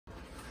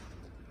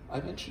I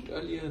mentioned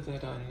earlier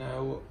that I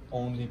now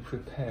only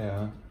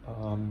prepare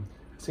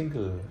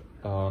single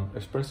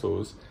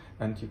espressos,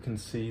 and you can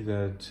see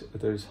that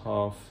there's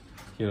half,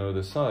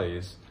 the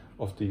size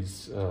of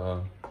these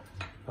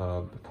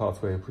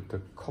parts where I put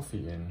the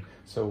coffee in.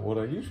 So what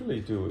I usually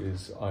do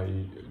is I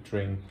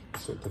drink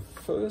the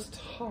first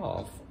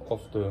half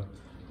of the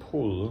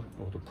pull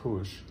or the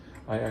push.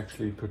 I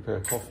actually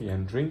prepare coffee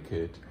and drink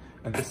it,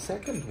 and the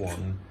second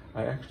one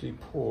I actually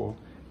pour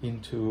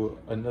into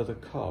another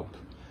cup,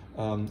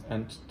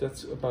 and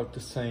that's about the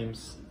same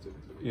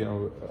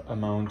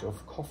amount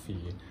of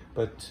coffee,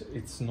 but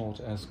it's not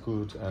as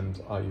good,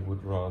 and I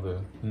would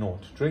rather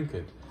not drink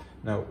it.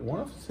 Now, one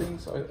of the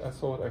things I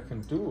thought I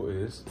can do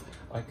is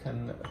I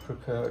can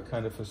prepare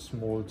kind of a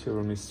small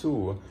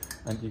tiramisu,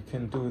 and you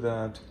can do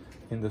that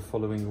in the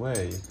following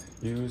way.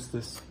 You use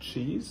this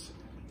cheese,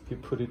 you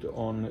put it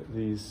on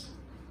these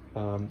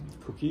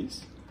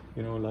cookies,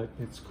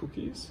 Leibniz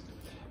cookies,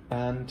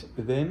 and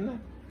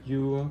then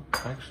you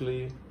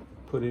actually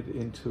put it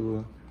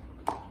into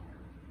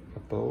a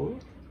bowl,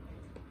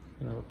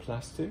 a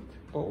plastic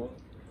bowl,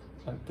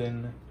 and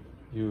then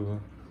you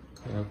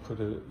put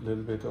a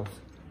little bit of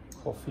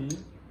coffee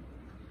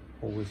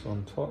always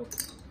on top,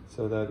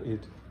 so that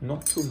it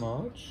not too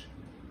much,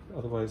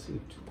 otherwise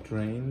it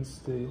drains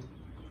the,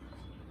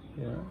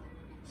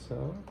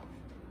 so.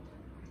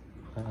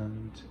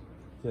 And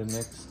the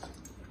next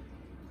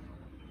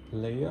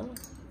layer,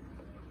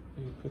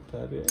 you put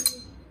that in,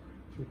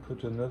 you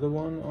put another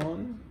one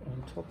on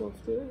top of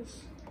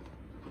this.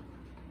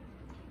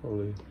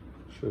 Probably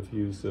should have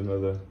used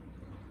another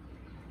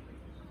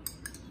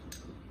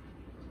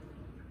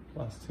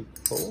plastic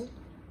bowl.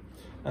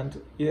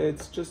 And yeah,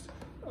 it's just,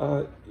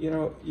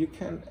 you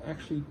can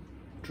actually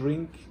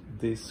drink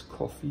this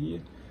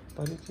coffee,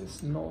 but it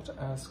is not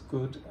as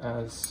good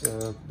as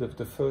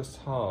the first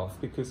half,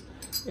 because,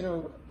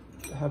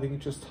 having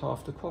just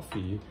half the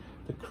coffee,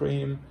 the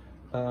cream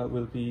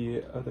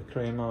the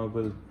crema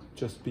will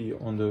just be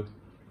on the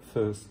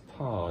first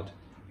part,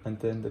 and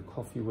then the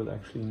coffee will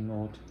actually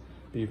not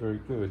be very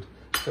good.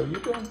 So you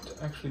don't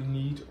actually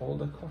need all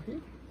the coffee.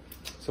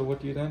 So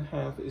what you then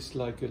have is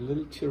like a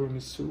little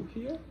tiramisu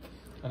here,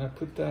 and I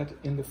put that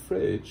in the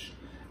fridge,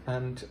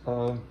 and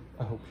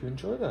I hope you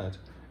enjoy that.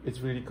 It's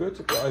really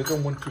good. I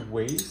don't want to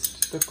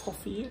waste the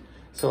coffee,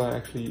 so I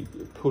actually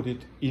put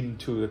it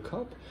into the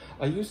cup.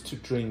 I used to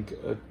drink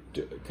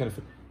kind of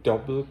a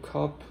double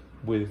cup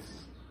with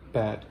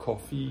bad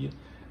coffee,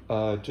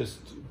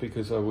 just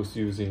because I was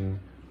using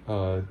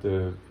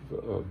the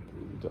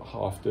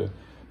half the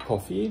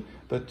coffee,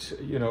 but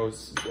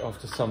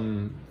after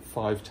some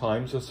 5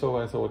 times or so,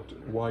 I thought,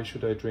 why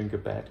should I drink a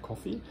bad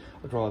coffee?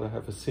 I'd rather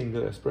have a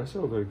single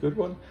espresso, a very good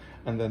one,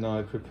 and then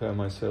I prepare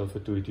myself a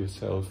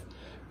do-it-yourself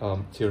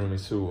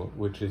tiramisu,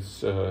 which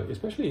is,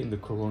 especially in the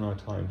Corona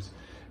times,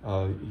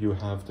 you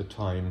have the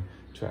time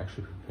to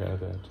actually prepare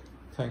that.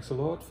 Thanks a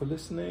lot for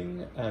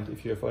listening, and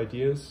if you have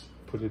ideas,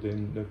 put it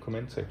in the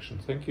comment section.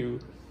 Thank you.